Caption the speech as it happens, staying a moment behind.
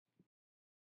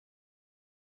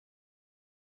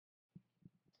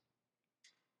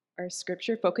Our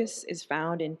scripture focus is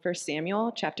found in 1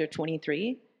 Samuel chapter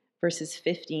 23, verses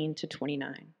 15 to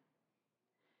 29.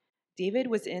 David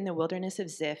was in the wilderness of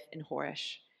Ziph in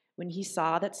Horish when he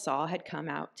saw that Saul had come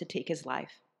out to take his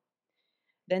life.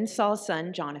 Then Saul's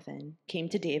son Jonathan came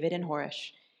to David in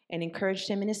Horish and encouraged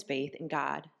him in his faith in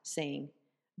God, saying,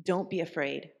 "Don't be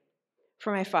afraid,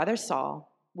 for my father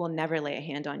Saul will never lay a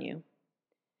hand on you.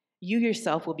 You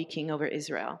yourself will be king over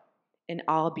Israel, and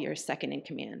I'll be your second in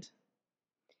command.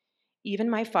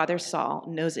 Even my father Saul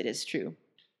knows it is true."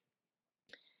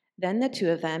 Then the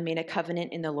two of them made a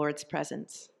covenant in the Lord's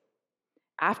presence.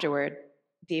 Afterward,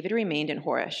 David remained in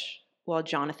Horish, while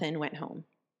Jonathan went home.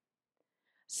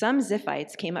 Some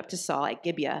Ziphites came up to Saul at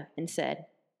Gibeah and said,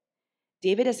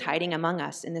 "David is hiding among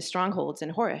us in the strongholds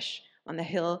in Horish, on the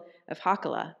hill of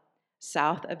Hachilah,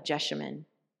 south of Jeshimon.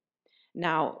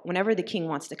 Now, whenever the king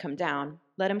wants to come down,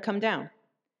 let him come down.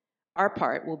 Our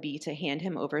part will be to hand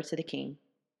him over to the king."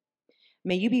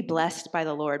 "May you be blessed by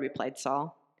the Lord," replied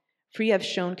Saul, "for you have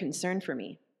shown concern for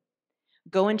me.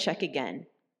 Go and check again.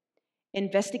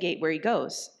 Investigate where he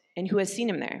goes and who has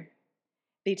seen him there.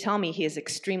 They tell me he is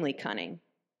extremely cunning.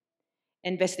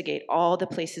 Investigate all the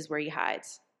places where he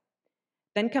hides.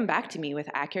 Then come back to me with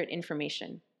accurate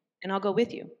information, and I'll go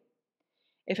with you.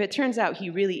 If it turns out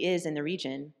he really is in the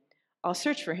region, I'll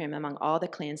search for him among all the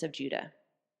clans of Judah."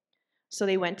 So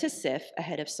they went to Ziph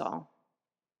ahead of Saul.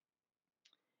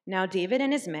 Now David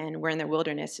and his men were in the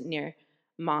wilderness near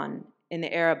Mon, in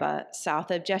the Arabah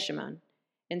south of Jeshimon,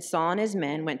 and Saul and his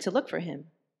men went to look for him.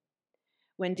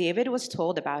 When David was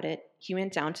told about it, he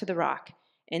went down to the rock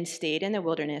and stayed in the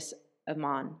wilderness of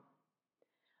Mon.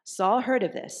 Saul heard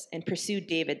of this and pursued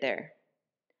David there.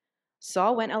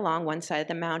 Saul went along one side of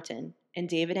the mountain, and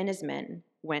David and his men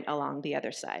went along the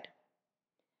other side.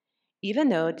 Even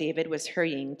though David was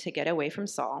hurrying to get away from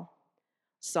Saul,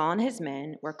 Saul and his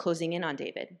men were closing in on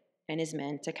David and his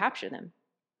men to capture them.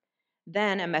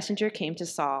 Then a messenger came to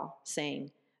Saul,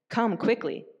 saying, "Come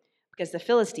quickly, because the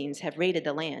Philistines have raided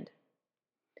the land."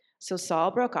 So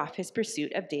Saul broke off his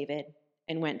pursuit of David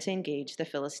and went to engage the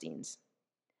Philistines.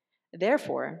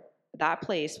 Therefore, that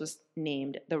place was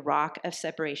named the Rock of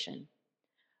Separation.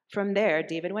 From there,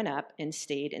 David went up and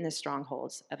stayed in the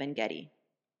strongholds of En-gedi.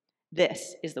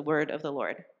 This is the word of the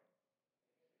Lord.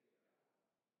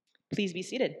 Please be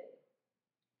seated.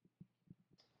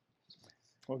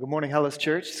 Well, good morning, Hellas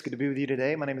Church. It's good to be with you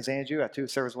today. My name is Andrew. I too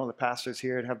serve as one of the pastors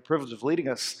here and have the privilege of leading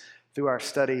us through our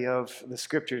study of the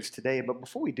scriptures today. But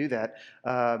before we do that,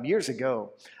 years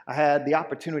ago, I had the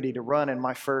opportunity to run in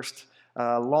my first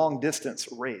long-distance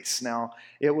race. Now,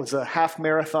 it was a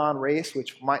half-marathon race,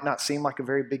 which might not seem like a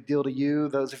very big deal to you,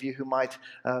 those of you who might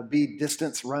be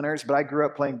distance runners, but I grew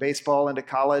up playing baseball into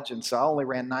college, and so I only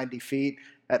ran 90 feet,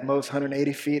 at most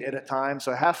 180 feet at a time,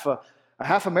 so a half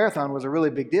a marathon was a really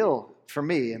big deal for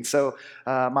me. And so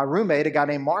my roommate, a guy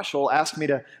named Marshall, asked me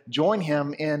to join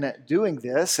him in doing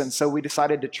this, and so we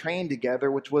decided to train together,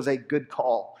 which was a good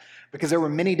call. Because there were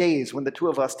many days when the two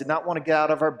of us did not want to get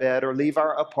out of our bed or leave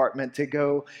our apartment to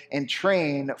go and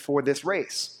train for this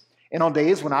race. And on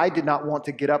days when I did not want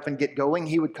to get up and get going,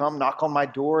 he would come knock on my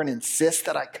door and insist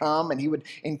that I come, and he would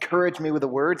encourage me with the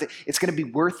words, "It's going to be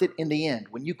worth it in the end.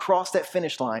 When you cross that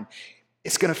finish line,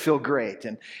 it's going to feel great."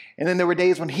 And then there were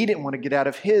days when he didn't want to get out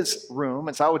of his room,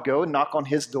 and so I would go and knock on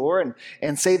his door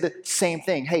and say the same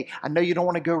thing. "Hey, I know you don't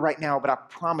want to go right now, but I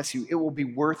promise you it will be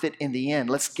worth it in the end.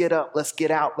 Let's get up, let's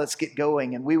get out, let's get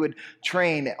going." And we would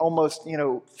train almost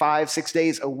 5-6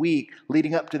 days a week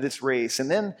leading up to this race.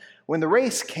 And then when the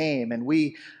race came and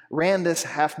we ran this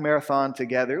half marathon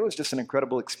together, it was just an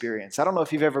incredible experience. I don't know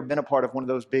if you've ever been a part of one of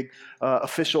those big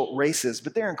official races,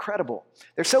 but they're incredible.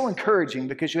 They're so encouraging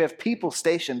because you have people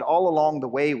stationed all along the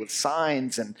way with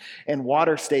signs and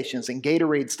water stations and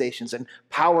Gatorade stations and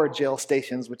power gel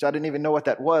stations, which I didn't even know what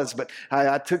that was, but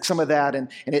I took some of that and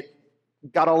it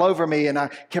got all over me, and I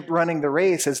kept running the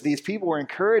race as these people were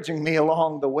encouraging me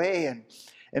along the way.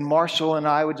 And Marshall and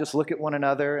I would just look at one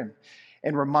another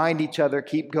and remind each other,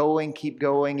 keep going,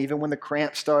 even when the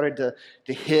cramps started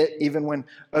to hit, even when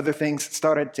other things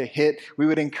started to hit. We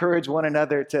would encourage one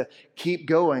another to keep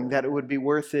going, that it would be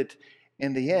worth it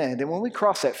in the end. And when we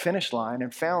crossed that finish line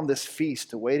and found this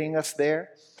feast awaiting us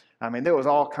there, I mean, there was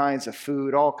all kinds of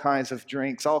food, all kinds of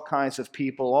drinks, all kinds of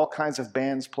people, all kinds of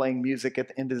bands playing music at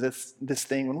the end of this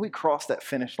thing. When we crossed that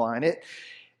finish line,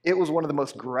 it was one of the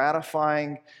most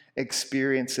gratifying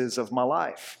experiences of my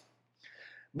life.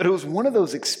 But it was one of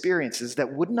those experiences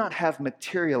that would not have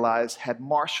materialized had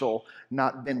Marshall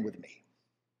not been with me.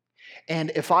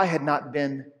 And if I had not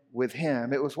been with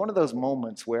him, it was one of those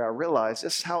moments where I realized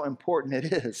just how important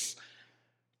it is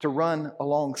to run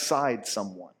alongside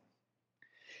someone.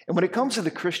 And when it comes to the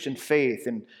Christian faith,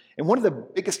 and one of the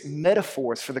biggest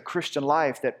metaphors for the Christian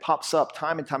life that pops up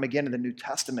time and time again in the New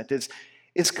Testament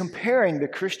is comparing the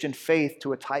Christian faith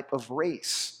to a type of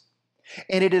race.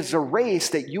 And it is a race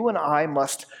that you and I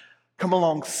must come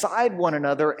alongside one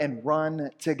another and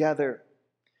run together.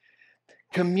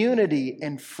 Community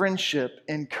and friendship,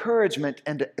 encouragement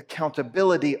and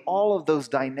accountability, all of those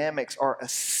dynamics are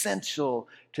essential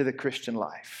to the Christian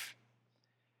life.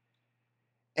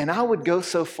 And I would go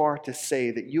so far to say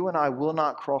that you and I will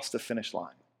not cross the finish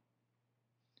line.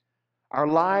 Our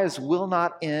lives will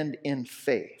not end in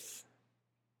faith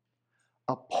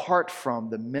apart from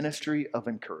the ministry of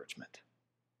encouragement,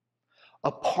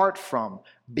 apart from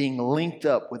being linked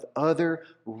up with other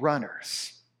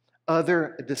runners,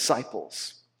 other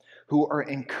disciples who are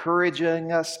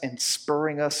encouraging us and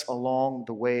spurring us along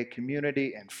the way.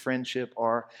 Community and friendship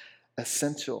are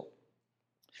essential.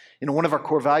 One of our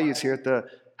core values here at the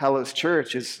Hallows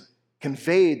Church is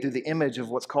conveyed through the image of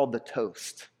what's called the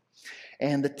toast.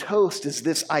 And the toast is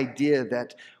this idea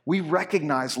that we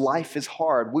recognize life is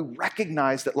hard. We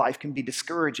recognize that life can be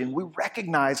discouraging. We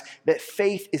recognize that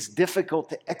faith is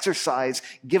difficult to exercise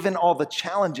given all the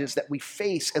challenges that we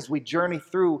face as we journey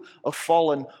through a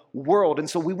fallen world. And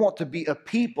so we want to be a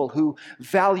people who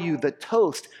value the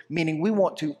toast, meaning we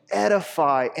want to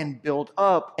edify and build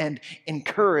up and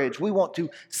encourage. We want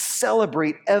to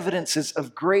celebrate evidences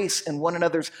of grace in one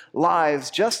another's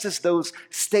lives, just as those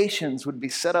stations would be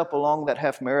set up along that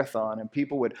half marathon, and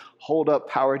people would hold up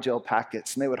power gel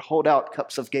packets, and they would hold out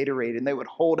cups of Gatorade, and they would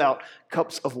hold out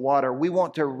cups of water. We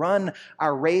want to run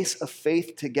our race of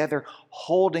faith together,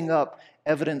 holding up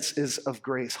evidences of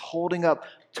grace, holding up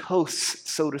toasts,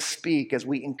 so to speak, as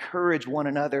we encourage one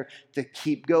another to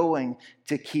keep going,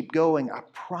 to keep going. I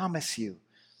promise you,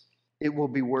 it will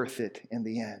be worth it in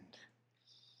the end.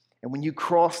 And when you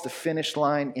cross the finish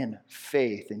line in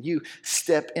faith and you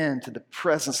step into the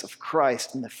presence of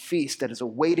Christ in the feast that is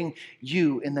awaiting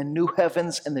you in the new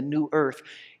heavens and the new earth,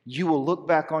 you will look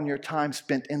back on your time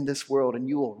spent in this world and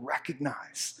you will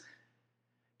recognize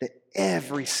that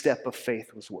every step of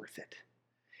faith was worth it.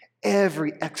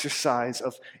 Every exercise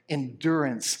of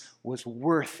endurance was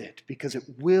worth it, because it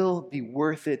will be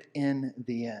worth it in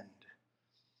the end.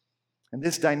 And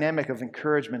this dynamic of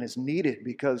encouragement is needed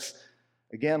because,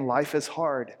 again, life is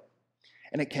hard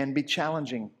and it can be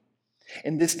challenging.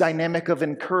 And this dynamic of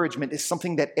encouragement is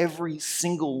something that every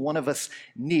single one of us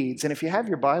needs. And if you have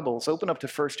your Bibles, open up to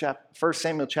 1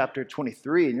 Samuel chapter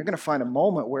 23, and you're going to find a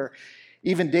moment where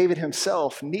even David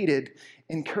himself needed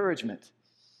encouragement.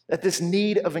 That this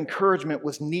need of encouragement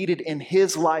was needed in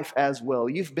his life as well.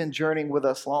 You've been journeying with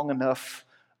us long enough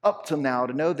up till now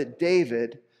to know that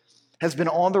David has been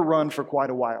on the run for quite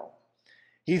a while.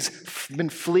 He's been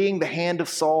fleeing the hand of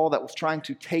Saul that was trying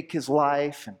to take his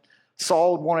life, and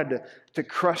Saul wanted to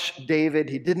crush David.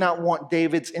 He did not want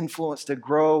David's influence to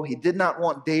grow. He did not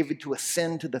want David to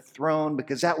ascend to the throne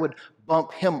because that would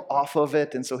bump him off of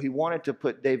it, and so he wanted to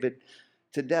put David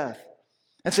to death.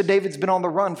 And so David's been on the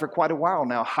run for quite a while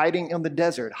now, hiding in the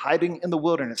desert, hiding in the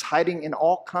wilderness, hiding in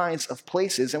all kinds of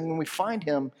places. And when we find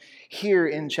him here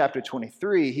in chapter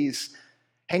 23, he's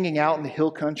hanging out in the hill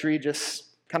country, just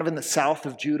kind of in the south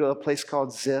of Judah, a place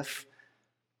called Ziph.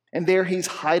 And there he's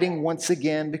hiding once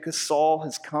again because Saul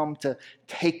has come to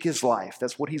take his life.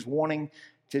 That's what he's wanting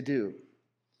to do.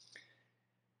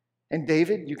 And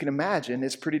David, you can imagine,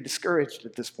 is pretty discouraged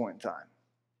at this point in time.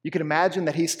 You can imagine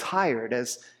that he's tired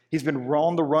as he's been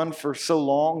on the run for so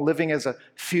long, living as a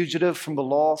fugitive from the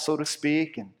law, so to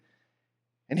speak, and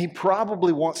he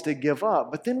probably wants to give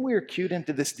up. But then we're cued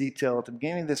into this detail at the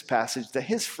beginning of this passage that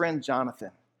his friend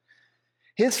Jonathan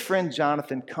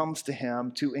comes to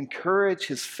him to encourage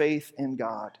his faith in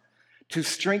God, to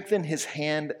strengthen his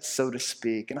hand, so to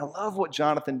speak. And I love what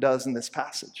Jonathan does in this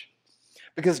passage,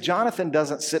 because Jonathan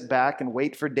doesn't sit back and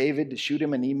wait for David to shoot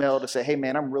him an email to say, hey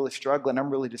man, I'm really struggling, I'm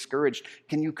really discouraged,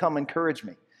 can you come encourage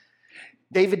me?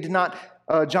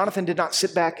 Jonathan did not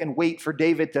sit back and wait for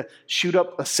David to shoot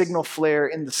up a signal flare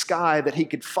in the sky that he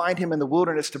could find him in the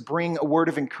wilderness to bring a word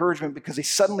of encouragement because he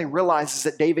suddenly realizes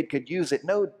that David could use it.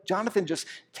 No, Jonathan just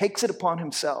takes it upon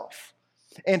himself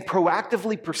and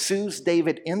proactively pursues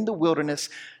David in the wilderness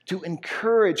to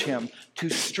encourage him, to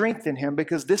strengthen him,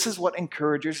 because this is what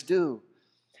encouragers do.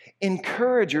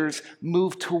 Encouragers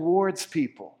move towards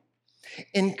people.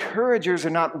 Encouragers are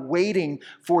not waiting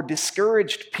for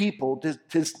discouraged people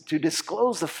to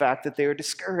disclose the fact that they are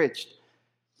discouraged.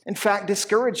 In fact,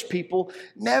 discouraged people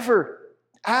never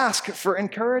ask for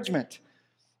encouragement.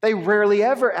 They rarely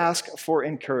ever ask for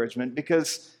encouragement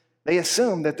because they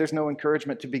assume that there's no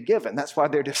encouragement to be given. That's why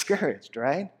they're discouraged,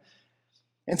 right?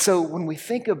 And so when we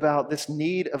think about this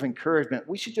need of encouragement,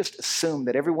 we should just assume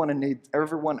that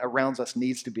everyone around us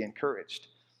needs to be encouraged.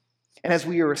 And as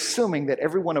we are assuming that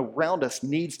everyone around us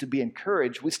needs to be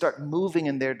encouraged, we start moving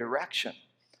in their direction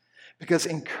because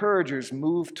encouragers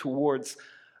move towards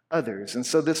others. And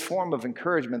so this form of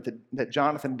encouragement that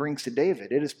Jonathan brings to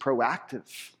David, it is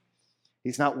proactive.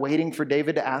 He's not waiting for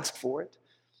David to ask for it.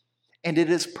 And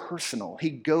it is personal. He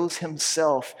goes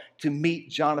himself to meet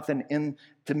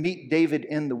David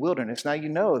in the wilderness. Now you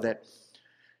know that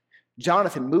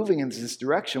Jonathan moving in this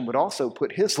direction would also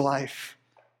put his life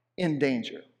in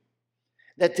danger.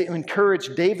 That to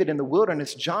encourage David in the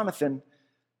wilderness, Jonathan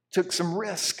took some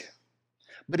risk.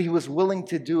 But he was willing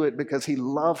to do it because he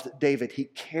loved David. He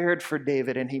cared for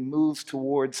David, and he moves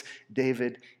towards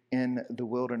David in the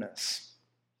wilderness.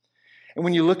 And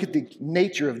when you look at the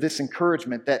nature of this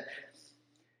encouragement that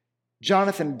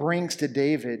Jonathan brings to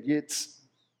David,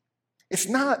 it's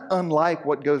not unlike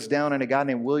what goes down in a guy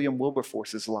named William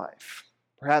Wilberforce's life.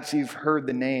 Perhaps you've heard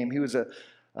the name. He was a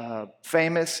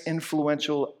famous,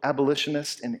 influential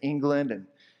abolitionist in England,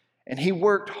 and he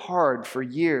worked hard for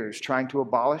years trying to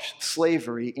abolish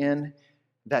slavery in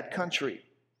that country.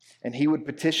 And he would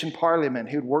petition Parliament.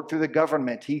 He would work through the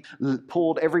government. He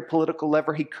pulled every political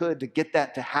lever he could to get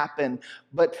that to happen.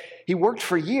 But he worked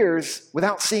for years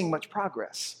without seeing much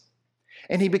progress.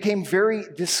 And he became very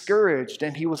discouraged,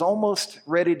 and he was almost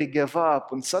ready to give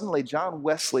up when suddenly John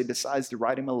Wesley decides to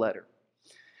write him a letter.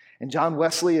 And John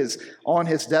Wesley is on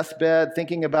his deathbed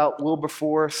thinking about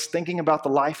Wilberforce, thinking about the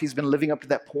life he's been living up to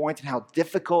that point and how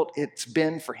difficult it's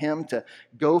been for him to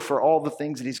go for all the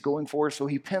things that he's going for. So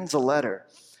he pens a letter.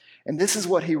 And this is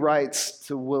what he writes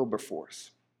to Wilberforce.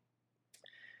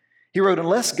 He wrote,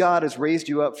 "Unless God has raised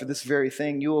you up for this very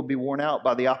thing, you will be worn out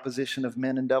by the opposition of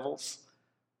men and devils.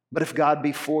 But if God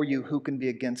be for you, who can be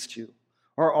against you?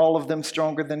 Are all of them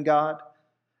stronger than God?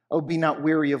 Oh, be not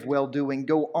weary of well-doing.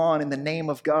 Go on in the name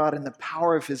of God and the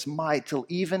power of his might till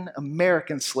even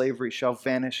American slavery shall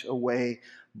vanish away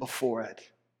before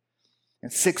it."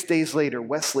 And 6 days later,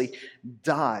 Wesley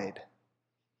died.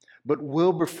 But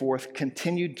Wilberforce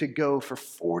continued to go for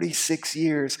 46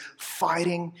 years,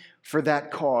 fighting for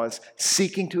that cause,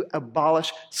 seeking to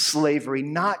abolish slavery,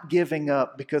 not giving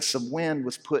up because some wind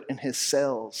was put in his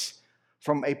sails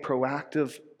from a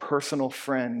proactive personal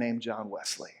friend named John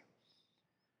Wesley.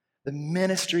 The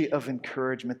ministry of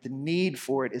encouragement, the need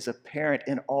for it is apparent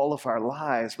in all of our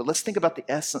lives. But let's think about the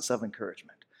essence of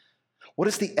encouragement. What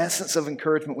is the essence of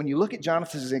encouragement? When you look at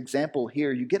Jonathan's example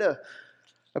here, you get a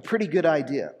pretty good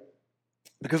idea.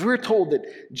 Because we're told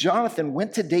that Jonathan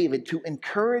went to David to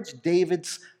encourage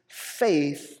David's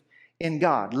faith in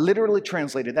God. Literally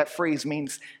translated, that phrase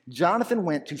means Jonathan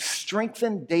went to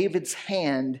strengthen David's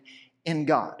hand in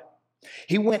God.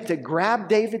 He went to grab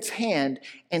David's hand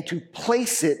and to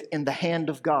place it in the hand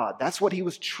of God. That's what he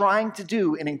was trying to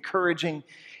do in encouraging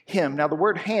him. Now, the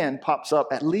word hand pops up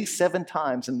at least 7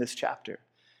 times in this chapter.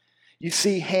 You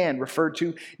see hand referred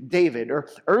to David, or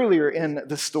earlier in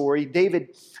the story,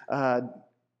 David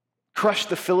crushed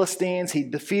the Philistines. He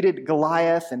defeated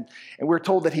Goliath, and we're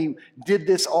told that he did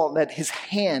this all, that his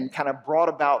hand kind of brought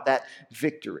about that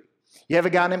victory. You have a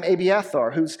guy named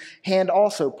Abiathar, whose hand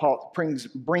also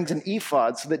brings an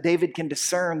ephod so that David can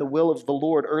discern the will of the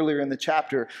Lord earlier in the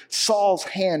chapter. Saul's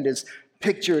hand is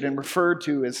pictured and referred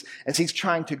to as he's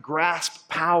trying to grasp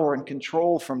power and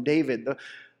control from David.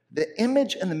 The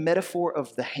image and the metaphor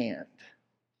of the hand,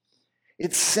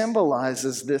 it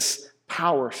symbolizes this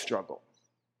power struggle.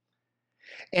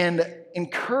 And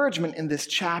encouragement in this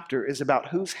chapter is about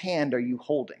whose hand are you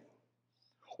holding?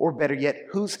 Or better yet,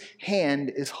 whose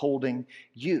hand is holding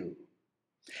you?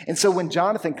 And so when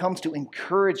Jonathan comes to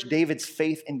encourage David's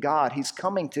faith in God, he's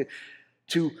coming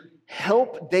to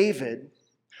help David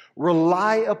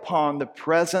rely upon the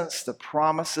presence, the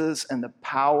promises, and the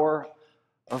power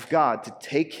of God, to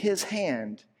take his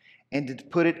hand and to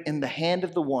put it in the hand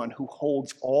of the one who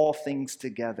holds all things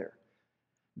together.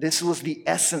 This was the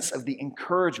essence of the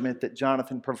encouragement that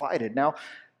Jonathan provided. Now,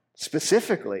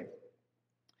 specifically,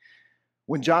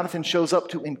 when Jonathan shows up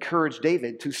to encourage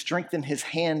David, to strengthen his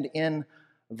hand in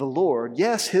the Lord,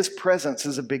 yes, his presence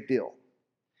is a big deal.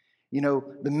 You know,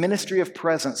 the ministry of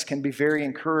presence can be very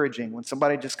encouraging when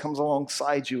somebody just comes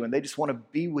alongside you and they just want to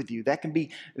be with you. That can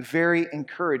be very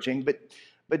encouraging.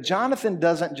 But Jonathan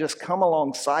doesn't just come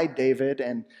alongside David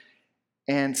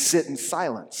and sit in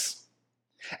silence.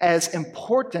 As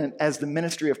important as the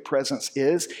ministry of presence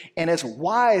is, and as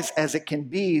wise as it can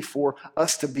be for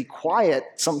us to be quiet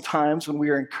sometimes when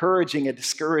we are encouraging a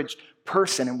discouraged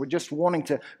person and we're just wanting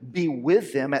to be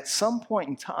with them, at some point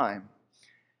in time,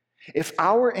 if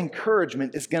our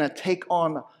encouragement is going to take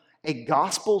on a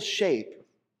gospel shape,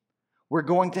 we're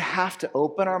going to have to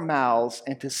open our mouths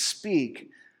and to speak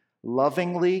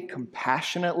lovingly,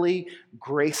 compassionately,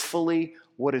 gracefully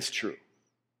what is true.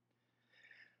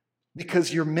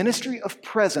 Because your ministry of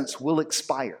presence will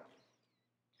expire.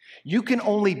 You can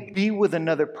only be with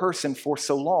another person for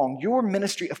so long. Your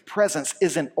ministry of presence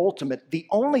isn't ultimate. The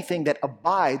only thing that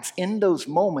abides in those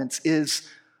moments is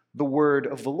the word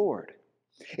of the Lord.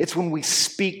 It's when we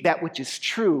speak that which is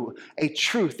true, a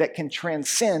truth that can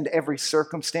transcend every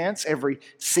circumstance, every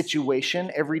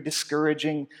situation, every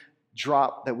discouraging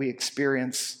drop that we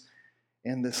experience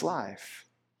in this life.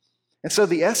 And so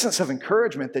the essence of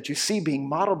encouragement that you see being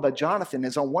modeled by Jonathan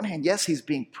is, on one hand, yes, he's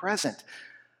being present,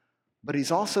 but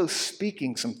he's also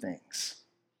speaking some things.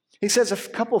 He says a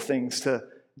couple things to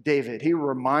David. He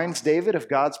reminds David of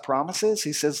God's promises.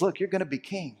 He says, look, you're going to be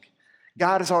king.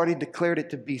 God has already declared it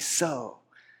to be so.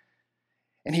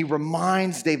 And he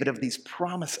reminds David of the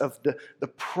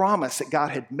promise that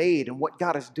God had made and what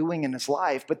God is doing in his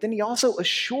life. But then he also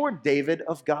assured David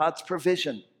of God's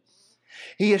provision.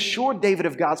 He assured David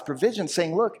of God's provision,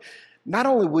 saying, look, not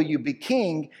only will you be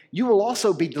king, you will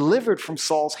also be delivered from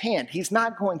Saul's hand. He's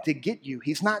not going to get you.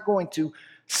 He's not going to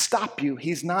stop you.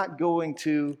 He's not going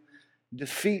to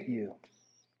defeat you.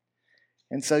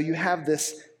 And so you have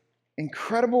this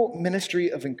incredible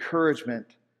ministry of encouragement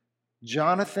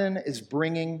Jonathan is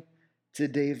bringing to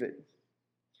David.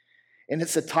 And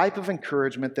it's a type of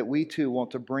encouragement that we too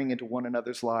want to bring into one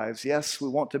another's lives. Yes, we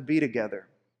want to be together.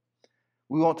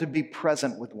 We want to be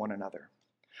present with one another.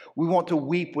 We want to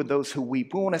weep with those who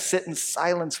weep. We want to sit in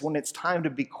silence when it's time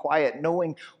to be quiet,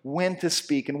 knowing when to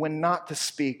speak and when not to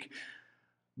speak.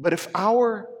 But if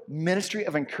our ministry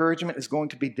of encouragement is going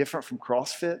to be different from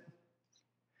CrossFit,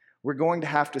 we're going to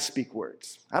have to speak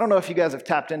words. I don't know if you guys have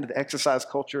tapped into the exercise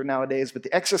culture nowadays, but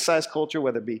the exercise culture,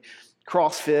 whether it be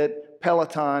CrossFit,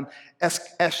 Peloton,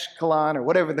 Echelon, or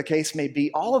whatever the case may be,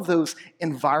 all of those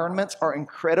environments are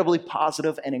incredibly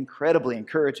positive and incredibly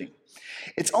encouraging.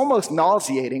 It's almost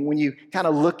nauseating when you kind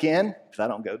of look in, because I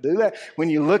don't go do that,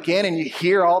 when you look in and you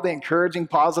hear all the encouraging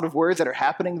positive words that are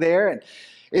happening there, and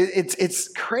it's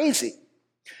crazy.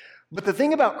 But the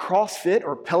thing about CrossFit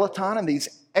or Peloton and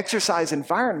these exercise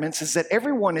environments is that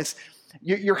everyone is,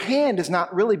 your hand is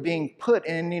not really being put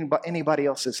in anybody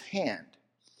else's hand.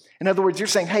 In other words, you're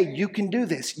saying, hey, you can do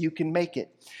this. You can make it.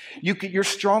 You're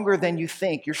stronger than you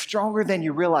think. You're stronger than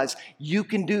you realize. You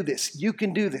can do this. You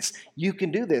can do this. You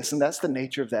can do this. And that's the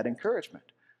nature of that encouragement.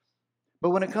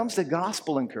 But when it comes to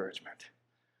gospel encouragement,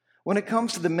 when it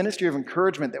comes to the ministry of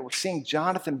encouragement that we're seeing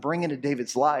Jonathan bring into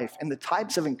David's life and the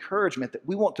types of encouragement that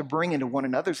we want to bring into one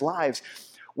another's lives,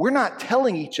 we're not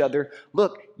telling each other,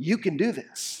 look, you can do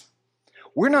this.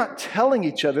 We're not telling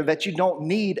each other that you don't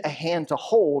need a hand to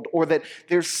hold or that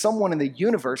there's someone in the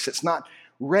universe that's not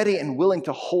ready and willing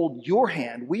to hold your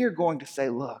hand. We are going to say,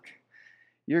 look,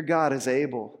 your God is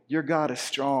able. Your God is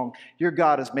strong. Your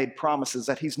God has made promises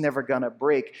that he's never going to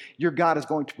break. Your God is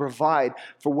going to provide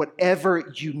for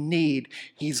whatever you need.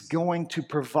 He's going to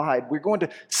provide. We're going to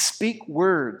speak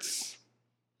words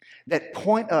that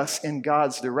point us in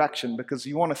God's direction, because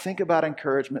you want to think about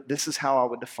encouragement, this is how I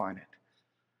would define it.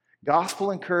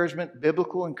 Gospel encouragement,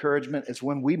 biblical encouragement is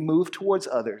when we move towards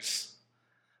others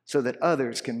so that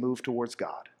others can move towards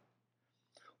God.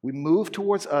 We move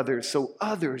towards others so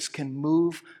others can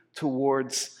move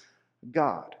towards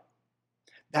God.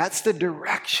 That's the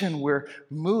direction we're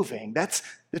moving. That's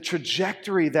the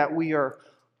trajectory that we are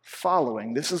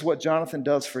following. This is what Jonathan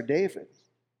does for David.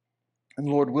 And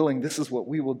Lord willing, this is what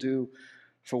we will do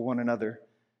for one another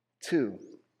too.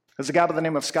 There's a guy by the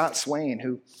name of Scott Swain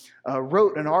who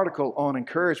wrote an article on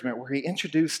encouragement where he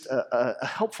introduced a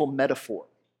helpful metaphor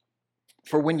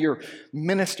for when you're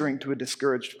ministering to a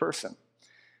discouraged person.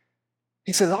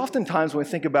 He says, oftentimes when we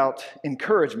think about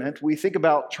encouragement, we think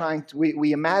about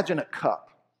we imagine a cup.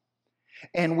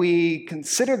 And we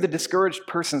consider the discouraged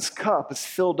person's cup as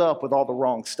filled up with all the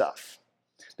wrong stuff.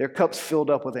 Their cup's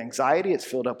filled up with anxiety, it's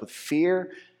filled up with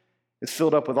fear, it's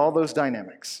filled up with all those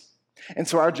dynamics. And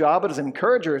so our job as an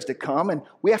encourager is to come and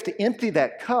we have to empty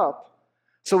that cup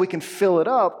so we can fill it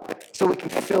up,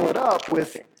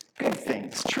 with good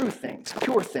things, true things,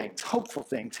 pure things, hopeful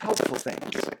things, helpful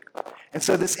things. And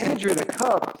so this imagery of the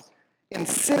cup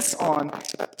insists on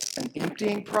an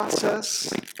emptying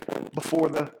process before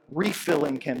the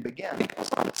refilling can begin.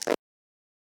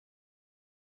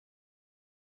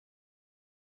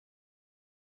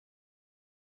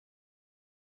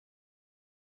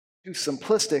 Too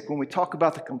simplistic when we talk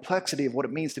about the complexity of what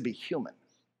it means to be human.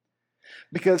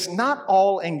 Because not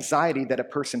all anxiety that a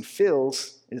person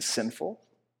feels is sinful.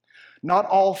 Not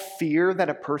all fear that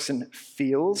a person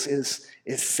feels is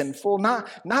sinful.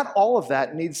 Not all of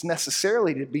that needs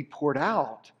necessarily to be poured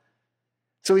out.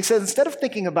 So he says, instead of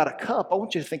thinking about a cup, I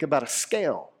want you to think about a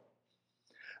scale.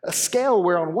 A scale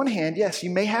where on one hand, yes, you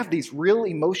may have these real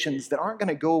emotions that aren't going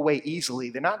to go away easily.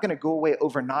 They're not going to go away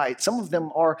overnight. Some of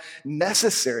them are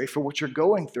necessary for what you're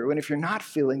going through. And if you're not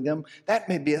feeling them, that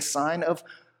may be a sign of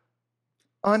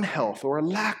unhealth or a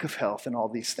lack of health in all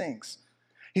these things.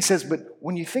 He says, but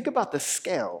when you think about the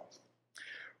scale,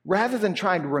 rather than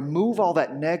trying to remove all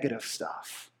that negative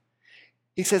stuff,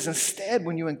 he says, instead,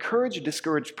 when you encourage a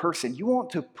discouraged person, you want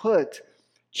to put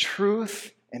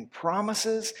truth and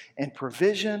promises and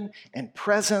provision and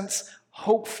presence,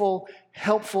 hopeful,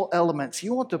 helpful elements.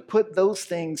 You want to put those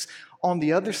things on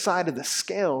the other side of the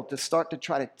scale to start to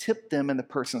try to tip them in the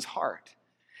person's heart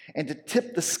and to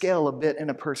tip the scale a bit in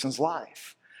a person's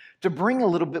life, to bring a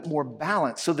little bit more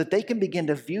balance so that they can begin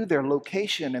to view their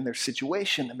location and their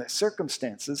situation and their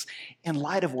circumstances in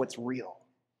light of what's real.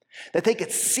 That they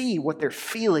could see what they're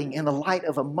feeling in the light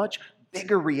of a much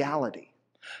bigger reality.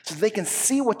 So they can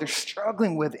see what they're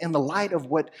struggling with in the light of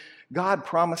what God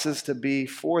promises to be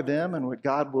for them and what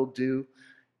God will do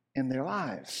in their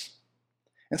lives.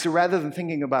 And so rather than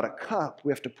thinking about a cup,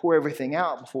 we have to pour everything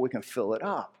out before we can fill it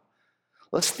up.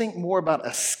 Let's think more about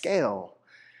a scale,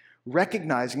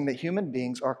 recognizing that human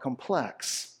beings are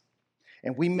complex.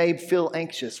 And we may feel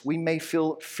anxious, we may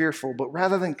feel fearful, but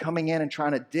rather than coming in and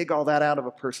trying to dig all that out of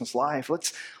a person's life,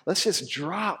 let's just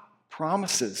drop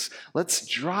promises. Let's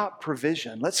drop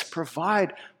provision. Let's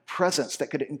provide presence that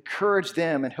could encourage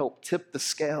them and help tip the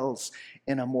scales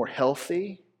in a more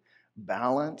healthy,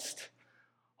 balanced,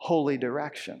 holy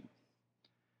direction.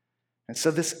 And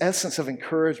so this essence of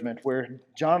encouragement where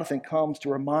Jonathan comes to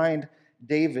remind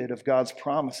David of God's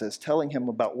promises, telling him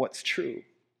about what's true,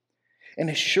 and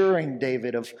assuring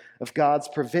David of God's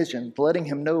provision, letting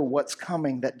him know what's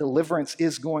coming, that deliverance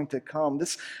is going to come.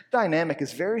 This dynamic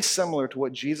is very similar to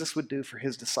what Jesus would do for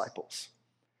his disciples.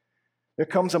 There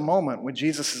comes a moment when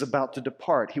Jesus is about to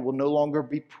depart. He will no longer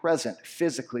be present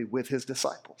physically with his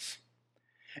disciples.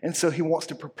 And so he wants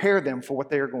to prepare them for what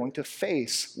they are going to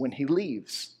face when he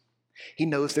leaves. He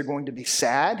knows they're going to be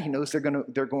sad. He knows they're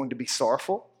going to be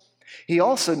sorrowful. He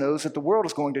also knows that the world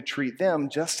is going to treat them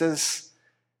just as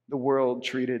the world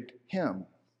treated him.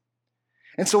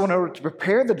 And so in order to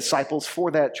prepare the disciples for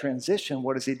that transition,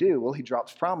 what does he do? Well, he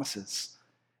drops promises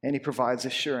and he provides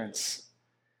assurance.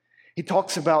 He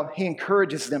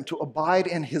encourages them to abide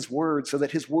in his word so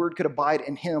that his word could abide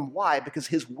in him. Why? Because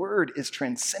his word is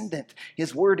transcendent.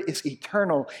 His word is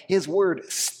eternal. His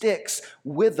word sticks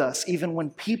with us even when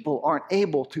people aren't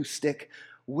able to stick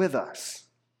with us.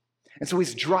 And so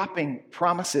he's dropping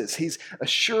promises. He's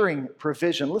assuring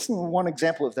provision. Listen to one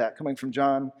example of that coming from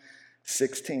John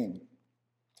 16.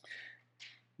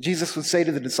 Jesus would say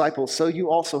to the disciples, "So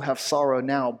you also have sorrow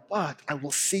now, but I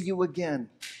will see you again.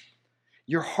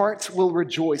 Your hearts will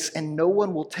rejoice, and no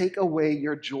one will take away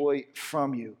your joy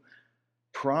from you."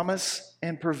 Promise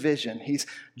and provision. He's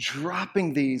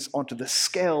dropping these onto the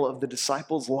scale of the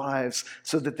disciples' lives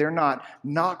so that they're not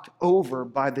knocked over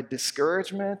by the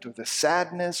discouragement or the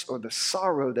sadness or the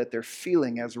sorrow that they're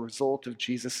feeling as a result of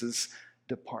Jesus'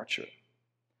 departure.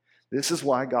 This is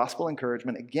why gospel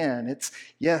encouragement, again,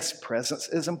 yes, presence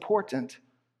is important,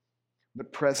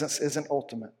 but presence isn't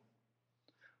ultimate.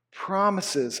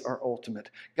 Promises are ultimate.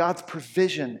 God's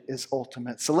provision is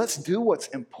ultimate. So let's do what's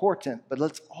important, but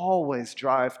let's always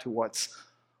drive to what's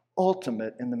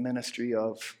ultimate in the ministry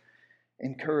of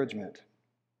encouragement.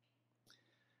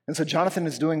 And so Jonathan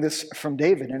is doing this from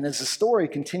David, and as the story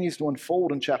continues to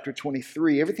unfold in chapter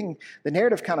 23, the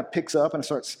narrative kind of picks up and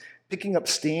starts picking up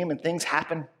steam, and things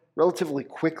happen relatively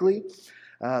quickly.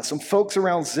 Some folks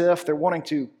around Ziph, they're wanting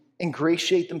to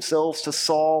ingratiate themselves to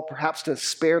Saul, perhaps to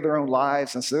spare their own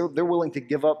lives. And so they're willing to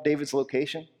give up David's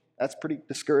location. That's pretty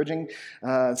discouraging.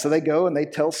 So they go and they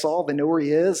tell Saul they know where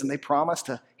he is, and they promise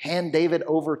to hand David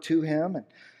over to him.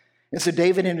 And so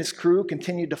David and his crew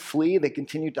continued to flee. They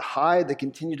continued to hide. They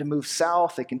continued to move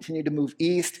south. They continued to move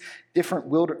east,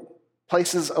 different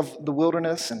places of the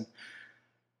wilderness. And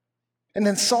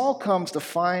then Saul comes to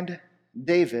find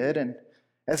David, and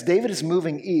as David is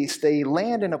moving east, they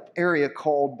land in an area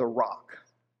called the Rock.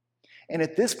 And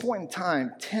at this point in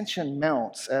time, tension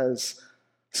mounts as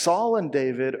Saul and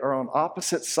David are on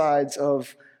opposite sides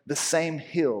of the same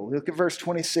hill. Look at verse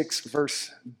 26,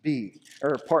 verse B,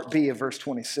 or part B of verse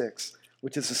 26,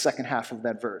 which is the second half of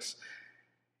that verse.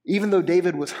 Even though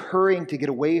David was hurrying to get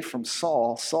away from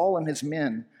Saul, Saul and his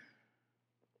men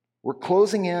were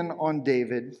closing in on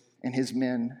David and his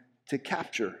men to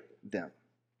capture them.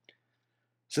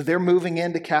 So they're moving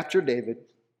in to capture David.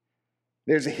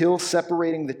 There's a hill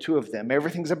separating the two of them.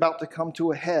 Everything's about to come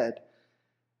to a head.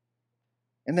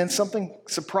 And then something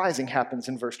surprising happens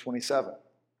in verse 27.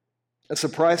 A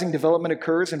surprising development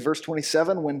occurs in verse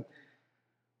 27 when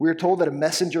we are told that a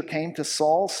messenger came to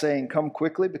Saul saying, "Come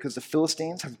quickly because the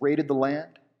Philistines have raided the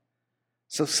land."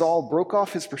 So Saul broke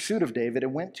off his pursuit of David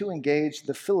and went to engage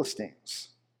the Philistines.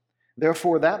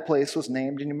 Therefore, that place was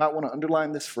named, and you might want to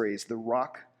underline this phrase, the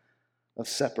rock of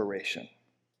separation.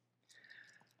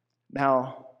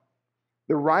 Now,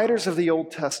 the writers of the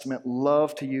Old Testament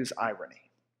love to use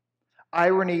irony.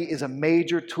 Irony is a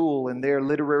major tool in their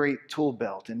literary tool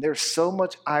belt, and there's so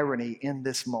much irony in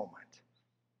this moment.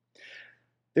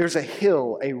 There's a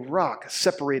hill, a rock,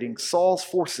 separating Saul's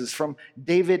forces from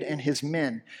David and his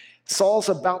men. Saul's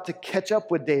about to catch up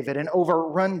with David and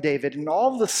overrun David, and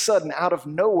all of a sudden, out of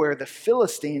nowhere, the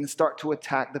Philistines start to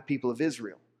attack the people of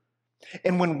Israel.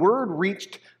 And when word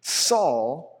reached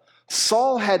Saul,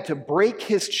 Saul had to break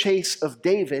his chase of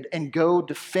David and go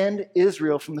defend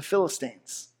Israel from the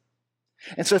Philistines.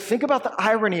 And so think about the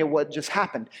irony of what just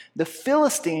happened. The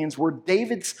Philistines were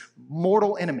David's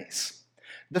mortal enemies.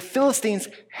 The Philistines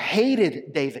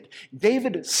hated David.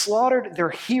 David slaughtered their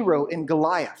hero in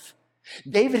Goliath.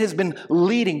 David has been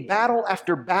leading battle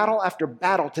after battle after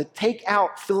battle to take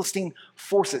out Philistine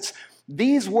forces.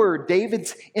 These were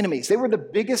David's enemies. They were the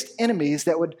biggest enemies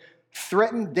that would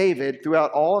threaten David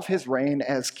throughout all of his reign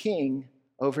as king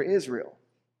over Israel.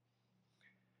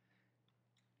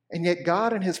 And yet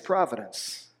God in his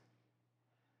providence,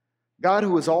 God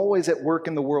who is always at work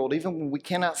in the world, even when we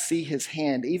cannot see his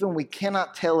hand, even when we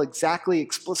cannot tell exactly,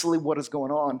 explicitly what is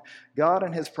going on, God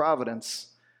in his providence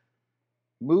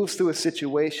moves through a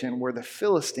situation where the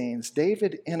Philistines,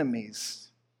 David's enemies,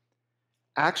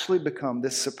 actually become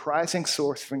this surprising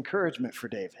source of encouragement for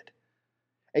David.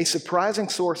 A surprising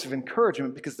source of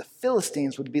encouragement because the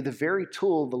Philistines would be the very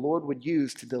tool the Lord would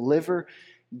use to deliver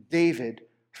David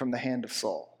from the hand of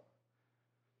Saul.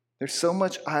 There's so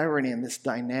much irony in this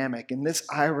dynamic, and this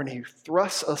irony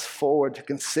thrusts us forward to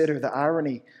consider the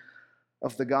irony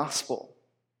of the gospel.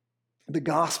 The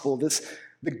gospel,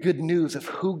 the good news of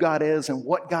who God is and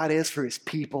what God is for his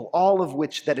people, all of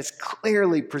which that is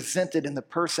clearly presented in the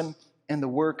person and the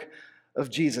work of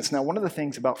Jesus. Now, one of the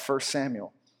things about 1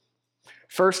 Samuel,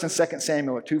 1 and 2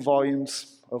 Samuel are 2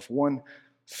 volumes of one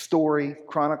story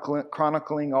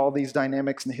chronicling all these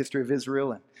dynamics in the history of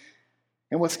Israel.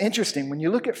 And what's interesting, when you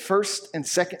look at 1 and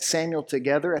 2 Samuel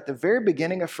together, at the very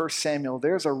beginning of 1 Samuel,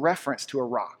 there's a reference to a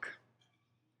rock.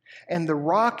 And the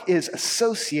rock is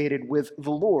associated with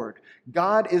the Lord.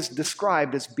 God is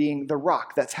described as being the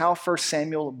rock. That's how 1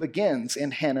 Samuel begins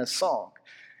in Hannah's song.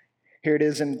 Here it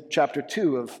is in chapter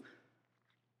 2 of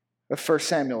 1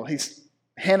 Samuel.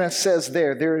 Hannah says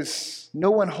there is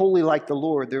no one holy like the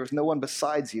Lord. There is no one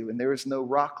besides you, and there is no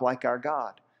rock like our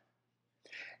God.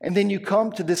 And then you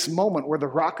come to this moment where the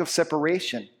rock of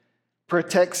separation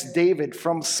protects David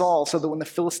from Saul so that when the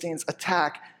Philistines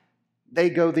attack, they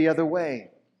go the other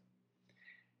way.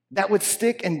 That would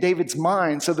stick in David's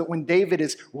mind so that when David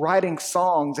is writing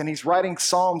songs and he's writing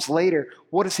psalms later,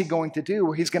 what is he going to do?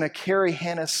 Well, he's going to carry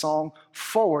Hannah's song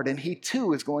forward, and he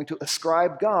too is going to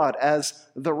ascribe God as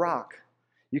the rock.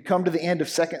 You come to the end of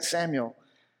 2 Samuel,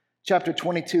 chapter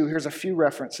 22. Here's a few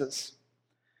references.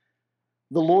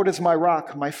 The Lord is my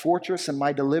rock, my fortress, and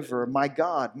my deliverer, my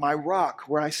God, my rock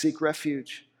where I seek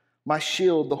refuge, my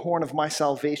shield, the horn of my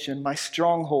salvation, my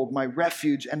stronghold, my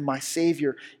refuge, and my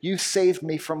Savior. You saved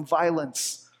me from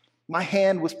violence. My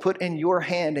hand was put in your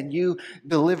hand, and you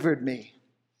delivered me.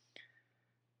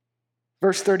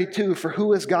 Verse 32, for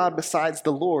who is God besides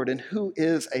the Lord, and who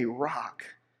is a rock?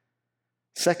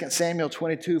 2 Samuel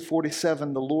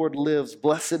 22:47, the Lord lives.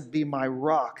 Blessed be my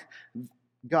rock.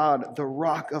 God, the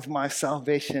rock of my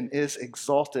salvation, is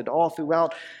exalted. All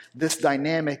throughout this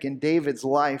dynamic in David's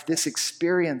life, this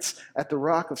experience at the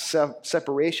rock of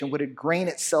separation would ingrain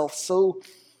itself so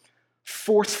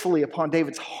forcefully upon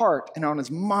David's heart and on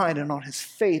his mind and on his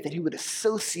faith that he would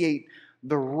associate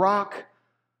the rock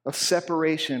of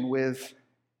separation with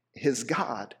his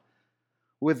God,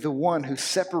 with the one who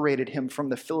separated him from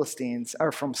the Philistines,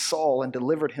 or from Saul, and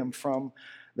delivered him from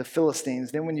the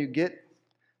Philistines. Then when you get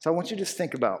So I want you to just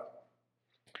think about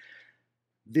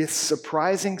this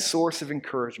surprising source of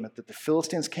encouragement that the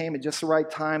Philistines came at just the right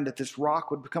time, that this rock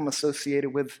would become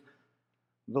associated with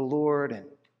the Lord.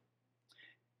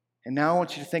 And now I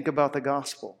want you to think about the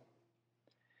gospel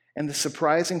and the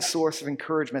surprising source of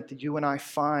encouragement that you and I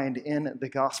find in the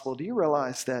gospel. Do you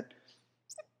realize that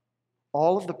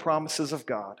all of the promises of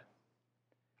God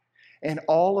and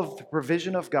all of the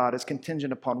provision of God is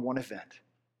contingent upon one event?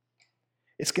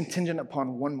 It's contingent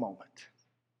upon one moment.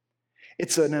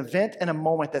 It's an event and a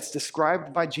moment that's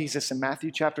described by Jesus in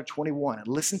Matthew chapter 21. And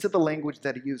listen to the language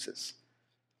that he uses.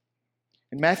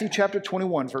 In Matthew chapter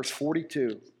 21, verse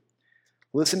 42,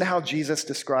 listen to how Jesus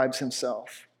describes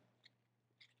himself.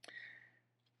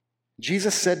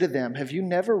 Jesus said to them, "Have you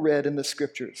never read in the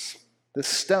scriptures, the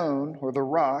stone or the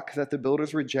rock that the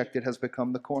builders rejected has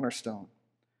become the cornerstone?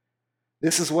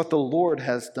 This is what the Lord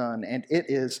has done, and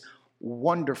it is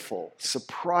wonderful,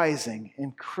 surprising,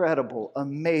 incredible,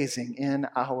 amazing in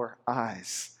our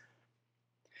eyes."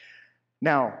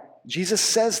 Now, Jesus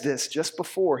says this just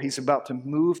before he's about to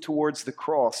move towards the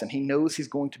cross, and he knows he's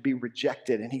going to be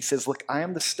rejected. And he says, "Look, I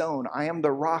am the stone. I am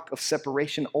the rock of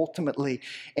separation ultimately,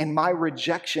 and my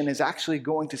rejection is actually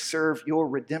going to serve your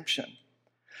redemption."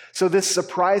 So this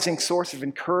surprising source of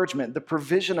encouragement, the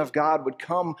provision of God, would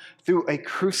come through a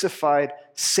crucified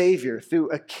Savior, through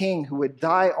a King who would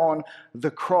die on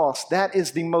the cross. That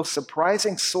is the most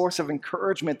surprising source of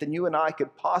encouragement that you and I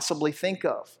could possibly think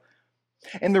of.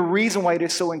 And the reason why it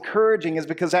is so encouraging is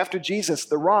because after Jesus,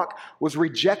 the rock, was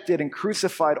rejected and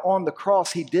crucified on the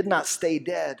cross, he did not stay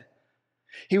dead.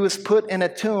 He was put in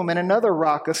a tomb, and another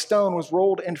rock, a stone, was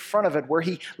rolled in front of it, where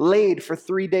he laid for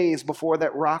 3 days before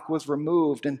that rock was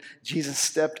removed, and Jesus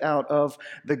stepped out of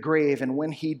the grave. And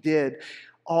when he did,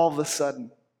 all of a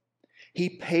sudden, he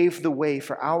paved the way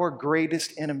for our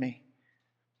greatest enemy.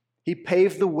 He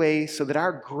paved the way so that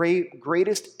our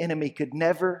greatest enemy could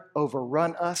never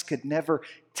overrun us, could never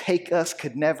take us,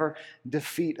 could never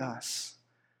defeat us.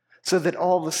 So that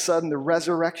all of a sudden, the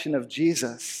resurrection of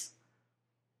Jesus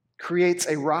creates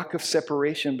a rock of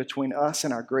separation between us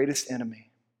and our greatest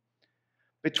enemy,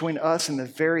 between us and the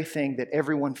very thing that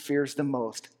everyone fears the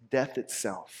most, death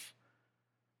itself.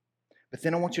 But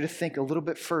then I want you to think a little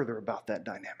bit further about that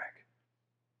dynamic.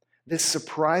 This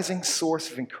surprising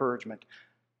source of encouragement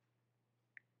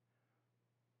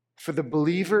for the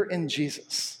believer in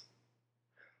Jesus,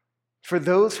 for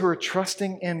those who are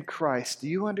trusting in Christ. Do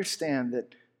you understand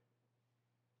that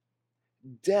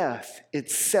death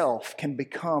itself can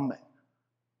become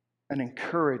an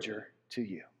encourager to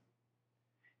you?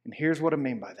 And here's what I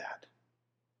mean by that.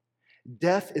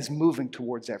 Death is moving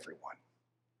towards everyone.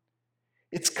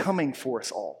 It's coming for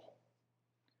us all.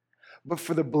 But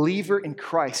for the believer in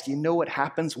Christ, you know what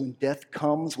happens when death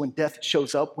comes, when death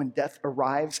shows up, when death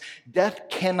arrives? Death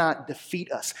cannot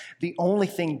defeat us. The only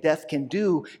thing death can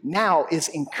do now is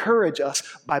encourage us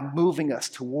by moving us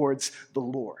towards the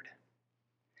Lord.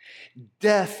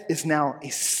 Death is now a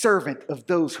servant of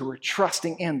those who are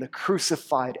trusting in the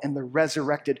crucified and the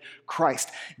resurrected Christ.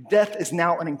 Death is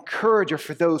now an encourager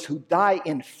for those who die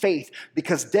in faith,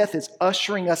 because death is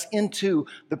ushering us into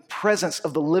the presence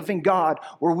of the living God,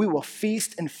 where we will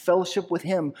feast and fellowship with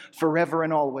him forever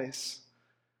and always.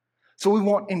 So we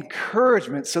want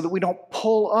encouragement so that we don't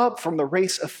pull up from the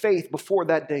race of faith before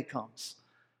that day comes.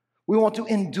 We want to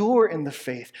endure in the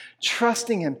faith,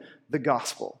 trusting in the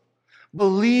gospel,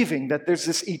 believing that there's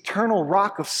this eternal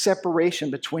rock of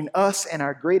separation between us and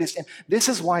our greatest. And this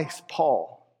is why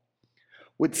Paul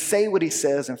would say what he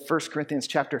says in 1 Corinthians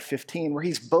chapter 15, where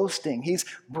he's boasting, he's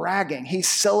bragging, he's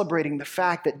celebrating the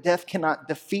fact that death cannot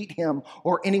defeat him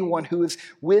or anyone who is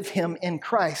with him in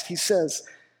Christ. He says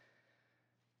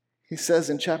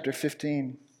in chapter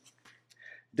 15,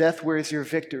 "Death, where is your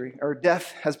victory?" Or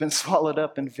death has been swallowed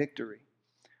up in victory.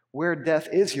 Where death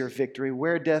is your victory,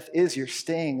 where death is your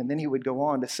sting. And then he would go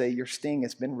on to say, your sting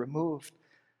has been removed.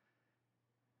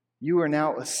 You are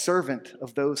now a servant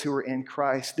of those who are in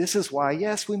Christ. This is why,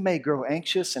 yes, we may grow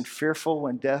anxious and fearful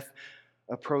when death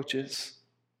approaches,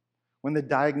 when the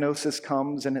diagnosis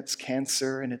comes and it's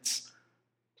cancer and it's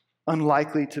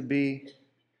unlikely to be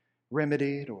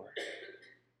remedied, or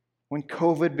when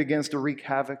COVID begins to wreak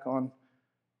havoc on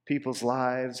people's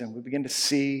lives and we begin to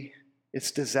see its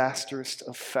disastrous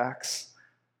effects.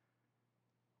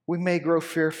 We may grow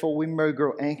fearful, we may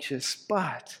grow anxious,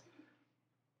 but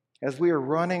as we are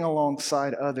running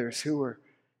alongside others who are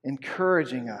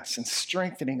encouraging us and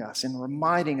strengthening us and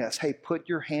reminding us, hey, put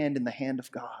your hand in the hand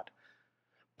of God.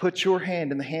 Put your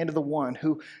hand in the hand of the one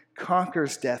who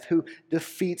conquers death, who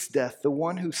defeats death, the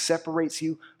one who separates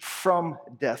you from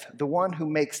death, the one who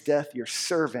makes death your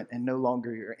servant and no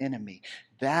longer your enemy.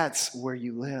 That's where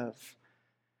you live.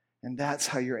 And that's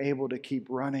how you're able to keep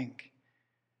running.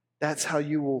 That's how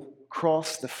you will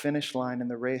cross the finish line in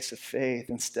the race of faith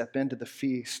and step into the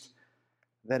feast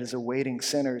that is awaiting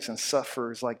sinners and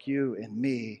sufferers like you and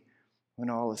me when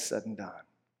all is said and done.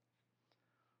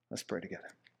 Let's pray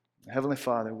together. Heavenly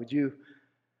Father, would you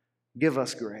give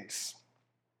us grace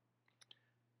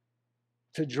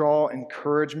to draw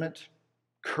encouragement,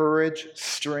 courage,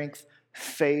 strength,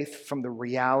 faith from the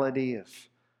reality of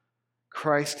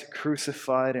Christ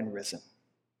crucified and risen.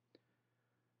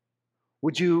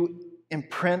 Would you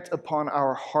imprint upon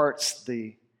our hearts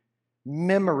the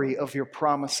memory of your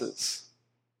promises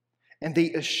and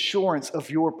the assurance of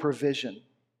your provision?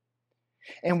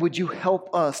 And would you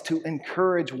help us to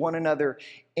encourage one another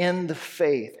in the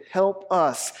faith? Help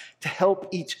us to help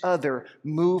each other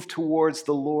move towards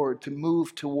the Lord, to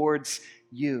move towards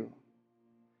you.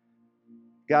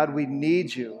 God, we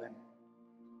need you, and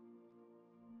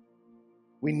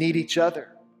we need each other.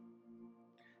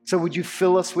 So would you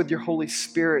fill us with your Holy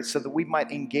Spirit so that we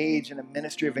might engage in a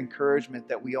ministry of encouragement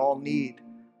that we all need?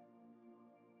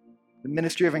 The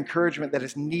ministry of encouragement that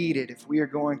is needed if we are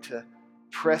going to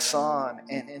press on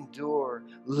and endure,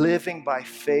 living by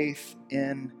faith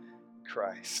in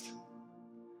Christ.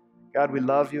 God, we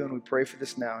love you and we pray for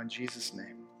this now in Jesus'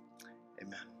 name.